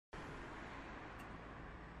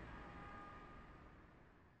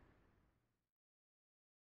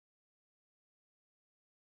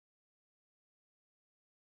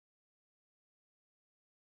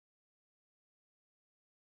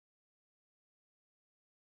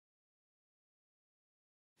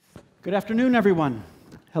Good afternoon, everyone.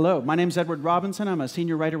 Hello, my name is Edward Robinson. I'm a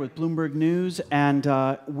senior writer with Bloomberg News, and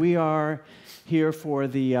we are here for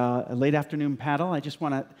the late afternoon panel. I just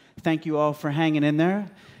want to thank you all for hanging in there,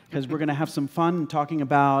 because we're going to have some fun talking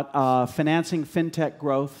about financing fintech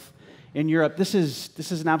growth in Europe. This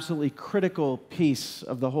is an absolutely critical piece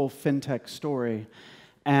of the whole fintech story,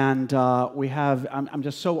 and I'm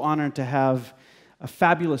just so honored to have a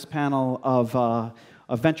fabulous panel of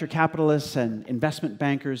venture capitalists and investment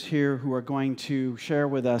bankers here who are going to share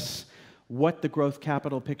with us what the growth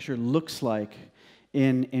capital picture looks like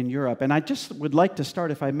in Europe. And I just would like to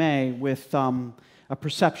start, if I may, with a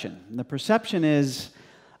perception. And the perception is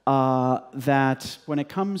that when it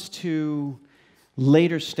comes to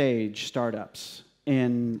later stage startups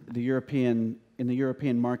in the European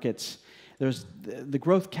markets, there's the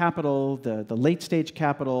growth capital, the late stage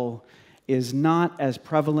capital is not as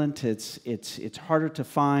prevalent. It's harder to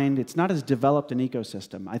find. It's not as developed an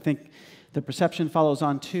ecosystem. I think the perception follows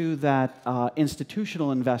on too that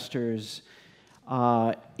institutional investors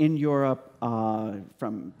in Europe,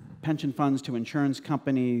 from pension funds to insurance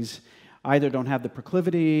companies, either don't have the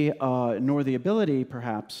proclivity nor the ability,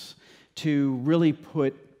 perhaps, to really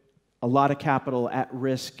put a lot of capital at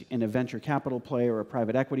risk in a venture capital play or a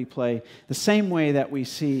private equity play, the same way that we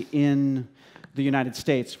see in the United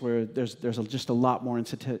States, where there's just a lot more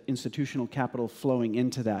institutional capital flowing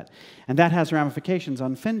into that. And that has ramifications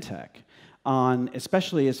on fintech,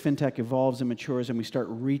 especially as fintech evolves and matures and we start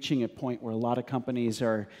reaching a point where a lot of companies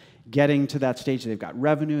are getting to that stage. They've got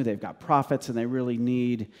revenue, they've got profits, and they really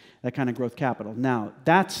need that kind of growth capital. Now,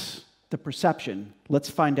 that's the perception. Let's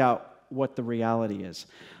find out what the reality is.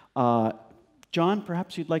 John,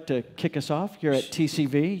 perhaps you'd like to kick us off here at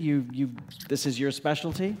TCV. This is your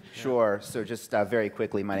specialty. Sure. So just very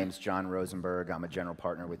quickly, my name is John Rosenberg. I'm a general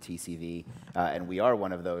partner with TCV, and we are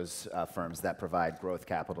one of those firms that provide growth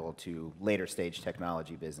capital to later stage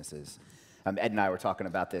technology businesses. Ed and I were talking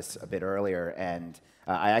about this a bit earlier, and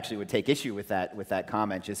I actually would take issue with that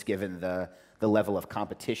comment, just given the level of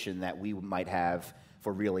competition that we might have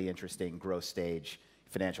for really interesting growth stage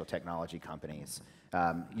financial technology companies.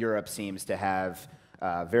 Europe seems to have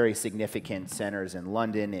very significant centers in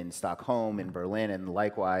London, in Stockholm, in Berlin, and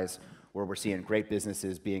likewise, where we're seeing great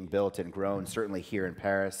businesses being built and grown, certainly here in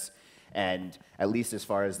Paris. And at least as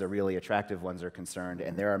far as the really attractive ones are concerned,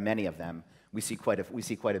 and there are many of them, we see quite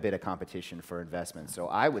a bit of competition for investment. So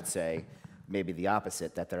I would say maybe the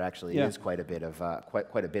opposite, that there actually is quite a bit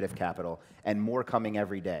of capital, and more coming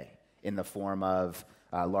every day in the form of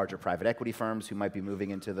larger private equity firms who might be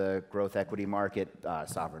moving into the growth equity market,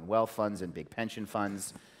 sovereign wealth funds and big pension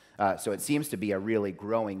funds. So it seems to be a really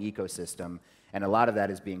growing ecosystem, and a lot of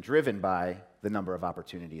that is being driven by the number of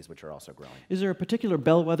opportunities which are also growing. Is there a particular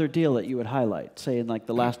bellwether deal that you would highlight, say in like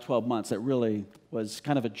the last 12 months, that really was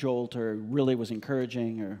kind of a jolt or really was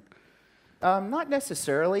encouraging? Or not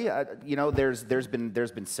necessarily. There's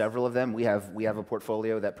been several of them. We have a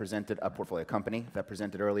portfolio company that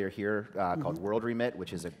presented earlier here called World Remit,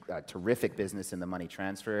 which is a terrific business in the money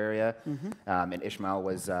transfer area. And Ishmael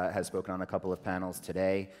has spoken on a couple of panels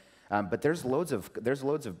today. But there's been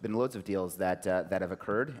loads of deals that have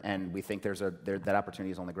occurred, and we think that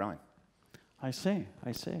opportunity is only growing. I see.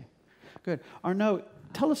 Good. Arnaud,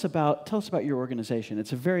 tell us about your organization.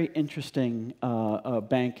 It's a very interesting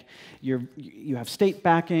bank. You have state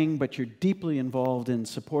backing, but you're deeply involved in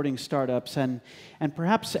supporting startups. And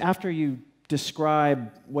perhaps after you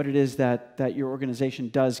describe what it is that your organization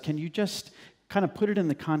does, can you just kind of put it in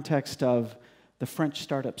the context of the French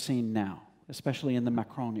startup scene now, especially in the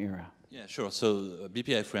Macron era? Yeah, sure. So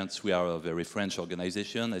Bpifrance, we are a very French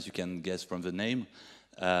organization, as you can guess from the name.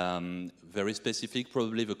 Very specific,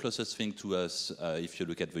 probably the closest thing to us, if you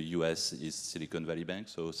look at the US, is Silicon Valley Bank.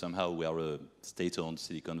 So somehow we are a state-owned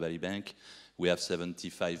Silicon Valley Bank. We have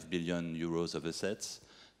 75 billion euros of assets,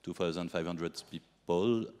 2,500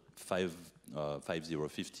 people,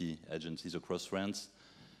 50 agencies across France,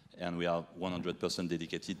 and we are 100%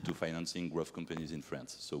 dedicated to financing growth companies in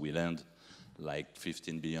France. So we lend like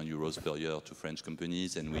 15 billion euros per year to French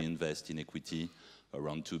companies, and we invest in equity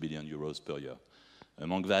around 2 billion euros per year.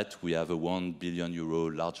 Among that, we have a 1 billion euro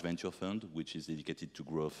large venture fund, which is dedicated to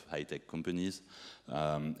growth high-tech companies.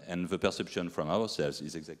 And the perception from ourselves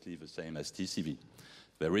is exactly the same as TCV.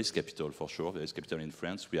 There is capital, for sure. There is capital in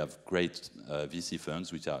France. We have great VC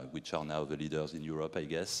funds, which are now the leaders in Europe, I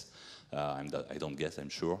guess. I don't guess, I'm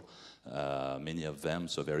sure. Many of them.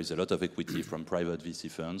 So there is a lot of equity from private VC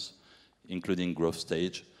funds, including growth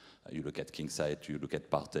stage. You look at Kingsight, you look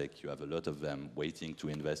at Partech, you have a lot of them waiting to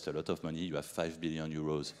invest a lot of money. You have 5 billion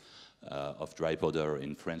euros of dry powder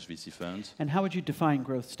in French VC funds. And how would you define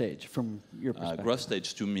growth stage from your perspective? Growth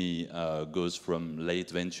stage to me goes from late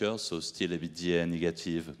venture, so still EBITDA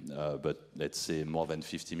negative, but let's say more than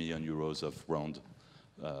 50 million euros of round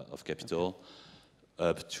of capital,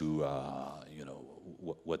 up to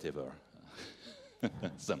whatever.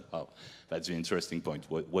 Somehow, that's the interesting point.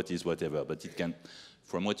 What is whatever? But it can,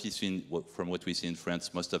 from what we see in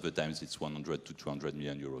France, most of the times it's 100 to 200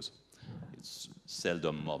 million euros. It's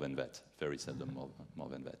seldom more than that. Very seldom more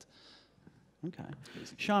than that. Okay.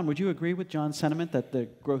 Basically. Sean, would you agree with John's sentiment that the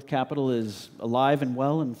growth capital is alive and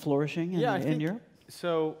well and flourishing in Europe?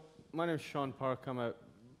 So my name is Sean Park. I'm a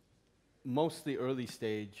mostly early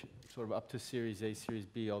stage, sort of up to Series A, Series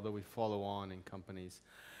B, although we follow on in companies.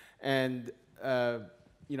 And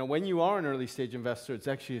when you are an early stage investor, it's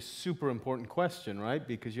actually a super important question, right?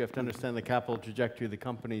 Because you have to understand the capital trajectory of the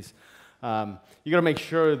companies. You got to make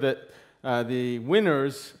sure that the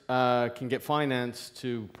winners can get financed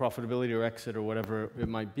to profitability or exit or whatever it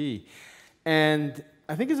might be. And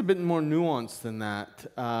I think it's a bit more nuanced than that.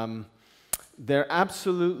 They're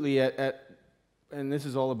absolutely and this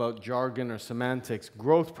is all about jargon or semantics,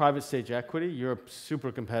 growth private stage equity. Europe's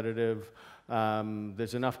super competitive.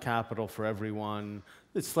 There's enough capital for everyone.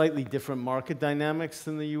 It's slightly different market dynamics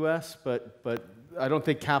than the US, but I don't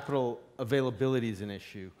think capital availability is an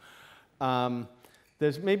issue.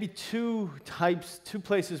 There's maybe two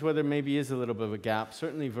places where there maybe is a little bit of a gap,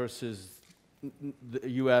 certainly versus the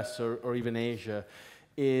US or even Asia,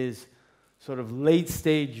 is sort of late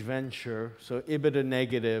stage venture, so EBITDA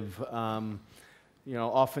negative.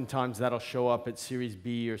 Oftentimes that'll show up at Series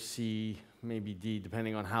B or C, maybe D,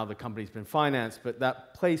 depending on how the company's been financed, but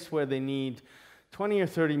that place where they need $20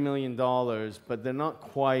 or $30 million, but they're not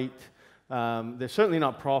quite, they're certainly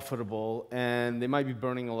not profitable, and they might be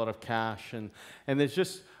burning a lot of cash, and there's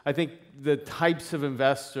just, I think the types of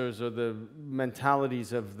investors or the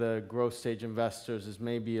mentalities of the growth stage investors is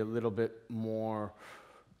maybe a little bit more,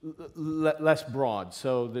 less broad.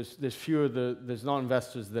 So there's fewer, there's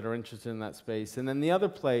non-investors that are interested in that space. And then the other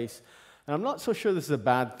place, and I'm not so sure this is a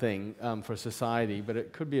bad thing for society, but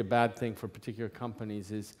it could be a bad thing for particular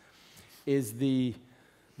companies, is the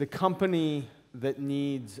company that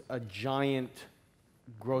needs a giant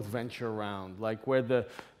growth venture round, like where the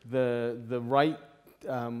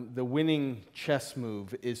winning chess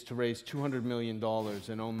move is to raise $200 million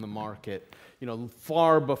and own the market,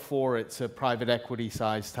 far before it's a private equity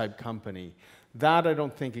size type company. That I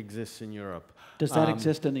don't think exists in Europe. Does that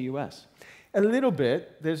exist in the US? A little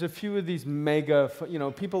bit. There's a few of these mega,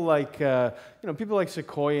 people like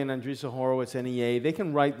Sequoia and Andreessen Horowitz, NEA. They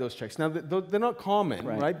can write those checks. Now they're not common,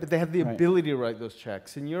 right? But they have the ability to write those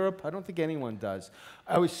checks. In Europe, I don't think anyone does.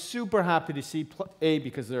 I was super happy to see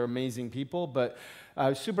because they're amazing people, but I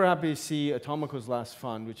was super happy to see Atomico's last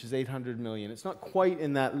fund, which is $800 million. It's not quite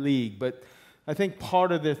in that league, but I think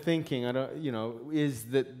part of their thinking, is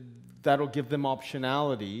that that'll give them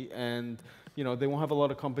optionality and. They won't have a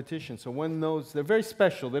lot of competition. So when they're very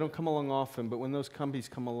special, they don't come along often, but when those companies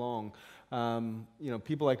come along,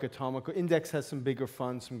 people like Atomico, Index has some bigger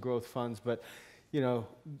funds, some growth funds, but,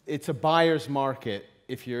 it's a buyer's market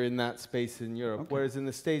if you're in that space in Europe. Okay. Whereas in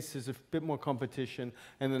the States, there's a bit more competition.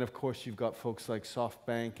 And then, of course, you've got folks like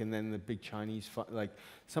SoftBank and then the big Chinese like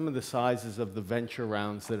some of the sizes of the venture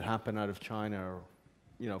rounds that happen out of China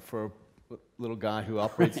are, for a little guy who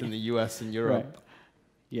operates in the US and Europe,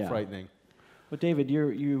 frightening. Well, David,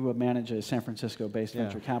 you manage a San Francisco-based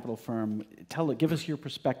venture capital firm. Give us your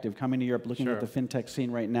perspective coming to Europe, looking at the fintech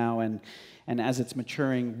scene right now, and as it's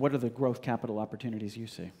maturing, what are the growth capital opportunities you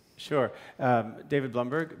see? Sure. David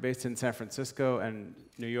Blumberg, based in San Francisco and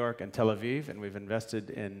New York and Tel Aviv, and we've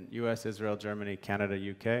invested in US, Israel, Germany, Canada,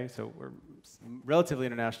 UK. So we're relatively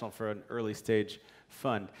international for an early stage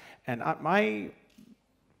fund. And my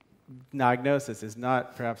diagnosis is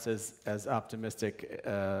not perhaps as optimistic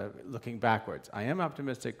looking backwards. I am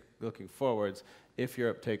optimistic looking forwards if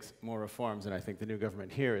Europe takes more reforms, and I think the new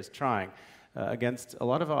government here is trying against a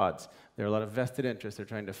lot of odds. There are a lot of vested interests they're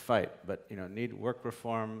trying to fight, but need work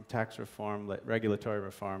reform, tax reform, regulatory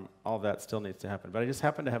reform, all that still needs to happen. But I just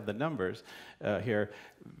happen to have the numbers here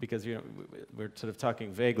because we're sort of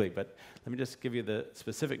talking vaguely, but let me just give you the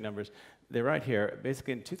specific numbers. They're right here.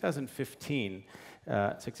 Basically in 2015,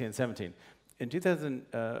 16 and 17. In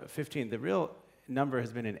 2015, the real number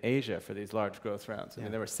has been in Asia for these large growth rounds. I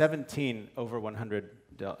mean, there were 17 over $100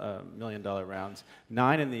 million rounds,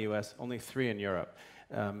 9 in the US, only 3 in Europe.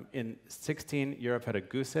 In 16, Europe had a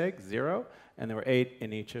goose egg, 0, and there were 8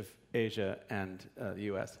 in each of Asia and the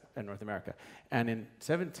US and North America. And in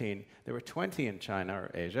 17, there were 20 in China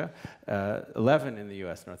or Asia, 11 in the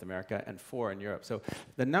US, North America, and 4 in Europe. So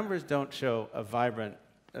the numbers don't show a vibrant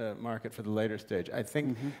market for the later stage. I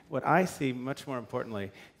think what I see much more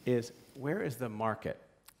importantly is where is the market?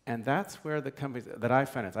 And that's where the companies that I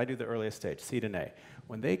finance, I do the earliest stage, seed and A.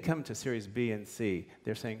 When they come to Series B and C,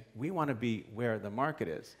 they're saying, we want to be where the market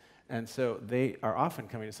is. And so they are often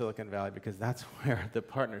coming to Silicon Valley because that's where the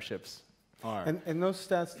partnerships are. And those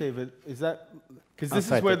stats, David, is that, because this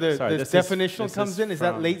is where the definitional comes in, is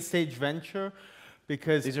that late stage venture?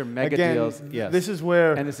 Because these are mega again, deals, yes. This is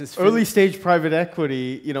where early stage private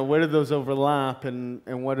equity, where do those overlap and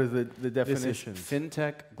what are the definitions? This is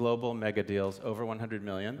fintech global mega deals over 100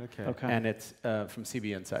 million. Okay. And it's from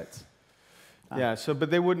CB Insights. Yeah, so, but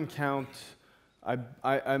they wouldn't count,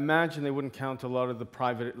 I imagine they wouldn't count a lot of the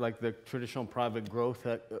private, like the traditional private growth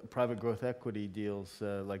equity deals,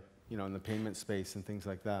 like, in the payment space and things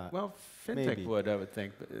like that. Well, fintech would, I would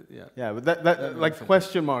think, but yeah. Yeah, but that like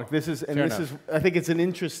question mark. This is, and this is, I think it's an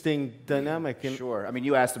interesting dynamic. Sure. I mean,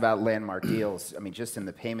 you asked about landmark deals. I mean, just in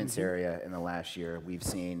the payments area in the last year, we've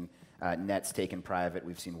seen Net's taken private.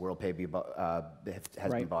 We've seen WorldPay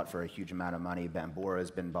has been bought for a huge amount of money. Bambora has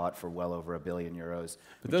been bought for well over €1 billion.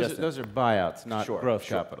 But those are buyouts, not growth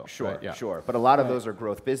capital. Sure, right? Yeah. Sure. But a lot of those are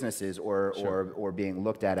growth businesses or being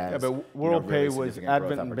looked at as. Yeah, but WorldPay was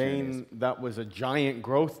Advent Bain. That was a giant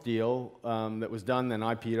growth deal that was done, then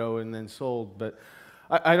IPO and then sold. But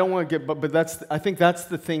I don't want to get. But that's. I think that's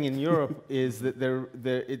the thing in Europe is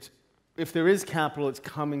that if there is capital, it's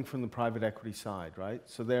coming from the private equity side, right?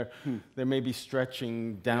 So they're maybe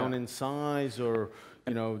stretching down in size or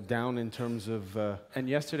down in terms of. And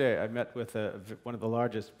yesterday I met with one of the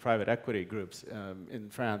largest private equity groups in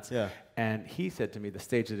France, and he said to me the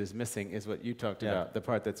stage that is missing is what you talked about, the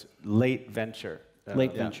part that's late venture.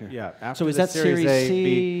 Late venture. Yeah. So is that Series A, C?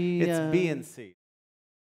 B, it's B and C.